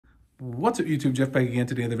What's up, YouTube? Jeff back again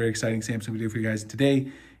today with a very exciting Samsung video for you guys.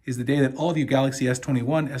 Today is the day that all of you Galaxy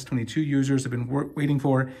S21, S22 users have been waiting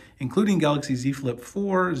for, including Galaxy Z Flip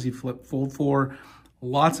 4, Z Flip Fold 4.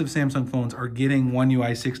 Lots of Samsung phones are getting One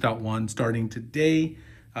UI 6.1 starting today.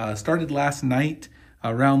 Started last night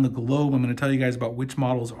around the globe. I'm going to tell you guys about which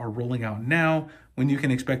models are rolling out now, when you can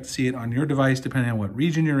expect to see it on your device, depending on what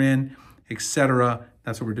region you're in, etc.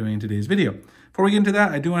 That's what we're doing in today's video. Before we get into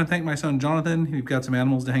that, I do want to thank my son, Jonathan. We've got some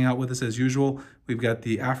animals to hang out with us as usual. We've got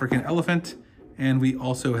the African elephant, and we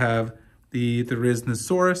also have the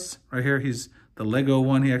Rhiznosaurus right here. He's the Lego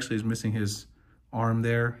one. He actually is missing his arm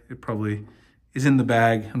there. It probably is in the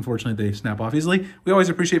bag. Unfortunately, they snap off easily. We always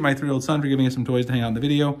appreciate my 3-year-old son for giving us some toys to hang out in the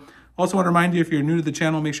video. Also want to remind you, if you're new to the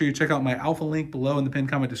channel, make sure you check out my alpha link below in the pinned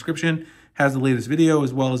comment description. Has the latest video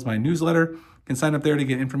as well as my newsletter. You can sign up there to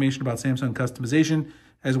get information about Samsung customization,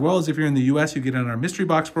 as well as if you're in the US, you get on our mystery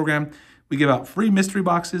box program. We give out free mystery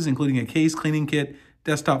boxes, including a case, cleaning kit,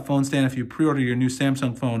 desktop phone stand if you pre-order your new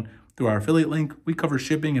Samsung phone through our affiliate link. We cover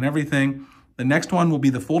shipping and everything. The next one will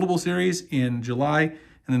be the foldable series in July, and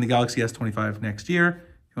then the Galaxy S25 next year.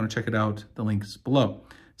 If you want to check it out, the link's below.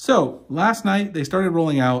 So last night, they started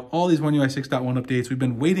rolling out all these One UI 6.1 updates. We've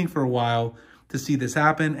been waiting for a while to see this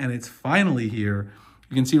happen, and it's finally here.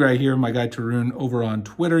 You can see right here my guy Tarun over on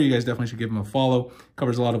Twitter. You guys definitely should give him a follow.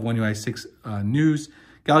 Covers a lot of One UI 6 news.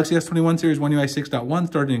 Galaxy S21 series One UI 6.1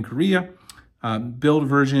 started in Korea. Build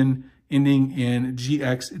version ending in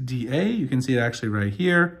GXDA. You can see it actually right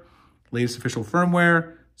here. Latest official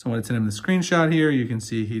firmware. Someone sent him the screenshot here. You can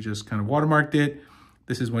see he just kind of watermarked it.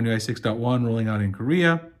 This is One UI 6.1 rolling out in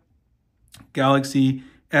Korea. Galaxy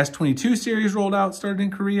S22 series rolled out, started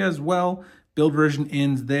in Korea as well. Build version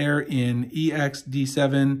ends there in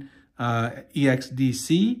EXD7,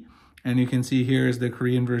 EXDC. And you can see here is the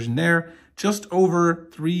Korean version there. Just over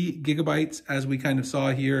 3 gigabytes, as we kind of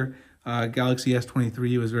saw here. Galaxy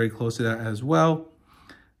S23 was very close to that as well.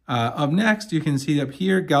 Up next, you can see up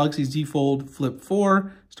here, Galaxy Z Fold Flip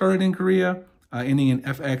 4 started in Korea, ending in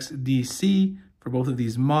FXDC for both of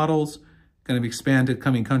these models. Going to be expanded to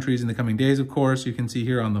coming countries in the coming days, of course. You can see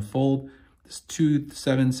here on the Fold, this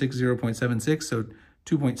 2760.76, so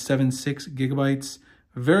 2.76 gigabytes.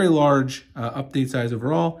 Very large update size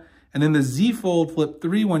overall. And then the Z Fold Flip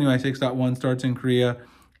 3 One UI 6.1 starts in Korea,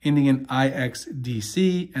 ending in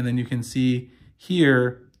IXDC. And then you can see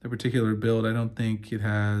here the particular build. I don't think it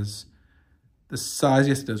has the size.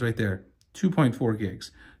 Yes, it does right there, 2.4 gigs.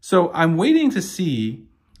 So I'm waiting to see,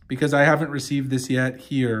 because I haven't received this yet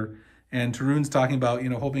here. And Tarun's talking about,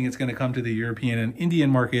 hoping it's going to come to the European and Indian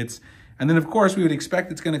markets. And then, of course, we would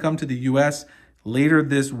expect it's going to come to the US later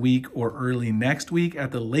this week or early next week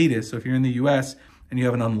at the latest. So if you're in the US and you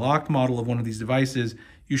have an unlocked model of one of these devices,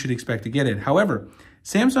 you should expect to get it. However,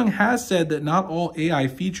 Samsung has said that not all AI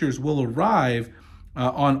features will arrive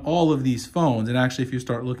on all of these phones. And actually, if you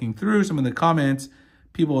start looking through some of the comments,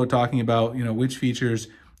 people are talking about, which features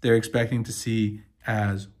they're expecting to see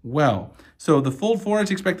as well. So the Fold 4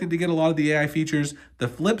 is expected to get a lot of the AI features. The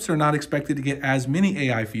Flips are not expected to get as many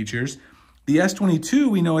AI features. The S22,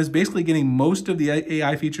 we know, is basically getting most of the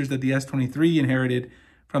AI features that the S23 inherited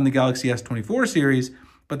from the Galaxy S24 series,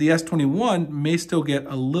 but the S21 may still get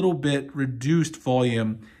a little bit reduced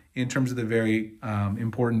volume in terms of the very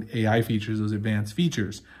important AI features, those advanced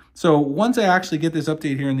features. So once I actually get this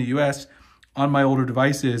update here in the US on my older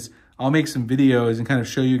devices, I'll make some videos and kind of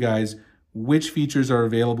show you guys which features are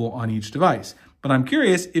available on each device. But I'm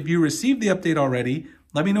curious, if you received the update already,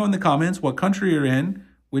 let me know in the comments what country you're in,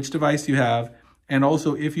 which device you have, and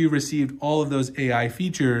also if you received all of those AI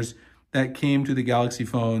features that came to the Galaxy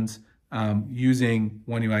phones using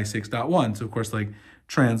One UI 6.1. So of course, like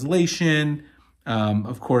translation,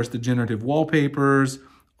 of course, the generative wallpapers,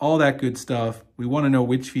 all that good stuff. We want to know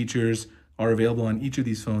which features are available on each of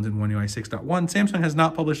these phones in One UI 6.1. Samsung has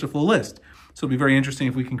not published a full list. So it'll be very interesting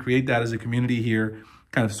if we can create that as a community here,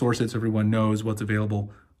 kind of source it so everyone knows what's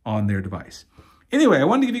available on their device. Anyway, I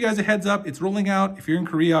wanted to give you guys a heads up. It's rolling out. If you're in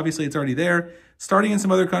Korea, obviously it's already there. Starting in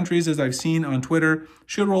some other countries, as I've seen on Twitter,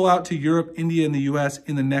 should roll out to Europe, India, and the US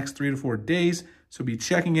in the next 3 to 4 days. So be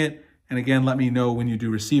checking it. And again, let me know when you do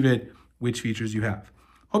receive it, which features you have.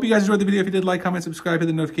 Hope you guys enjoyed the video. If you did, like, comment, subscribe, hit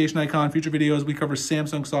the notification icon. Future videos, we cover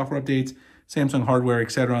Samsung software updates, Samsung hardware,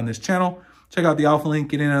 etc. on this channel. Check out the alpha link,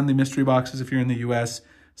 get in on the mystery boxes if you're in the US.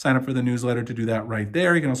 Sign up for the newsletter to do that right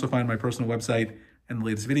there. You can also find my personal website and the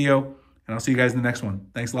latest video. And I'll see you guys in the next one.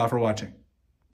 Thanks a lot for watching.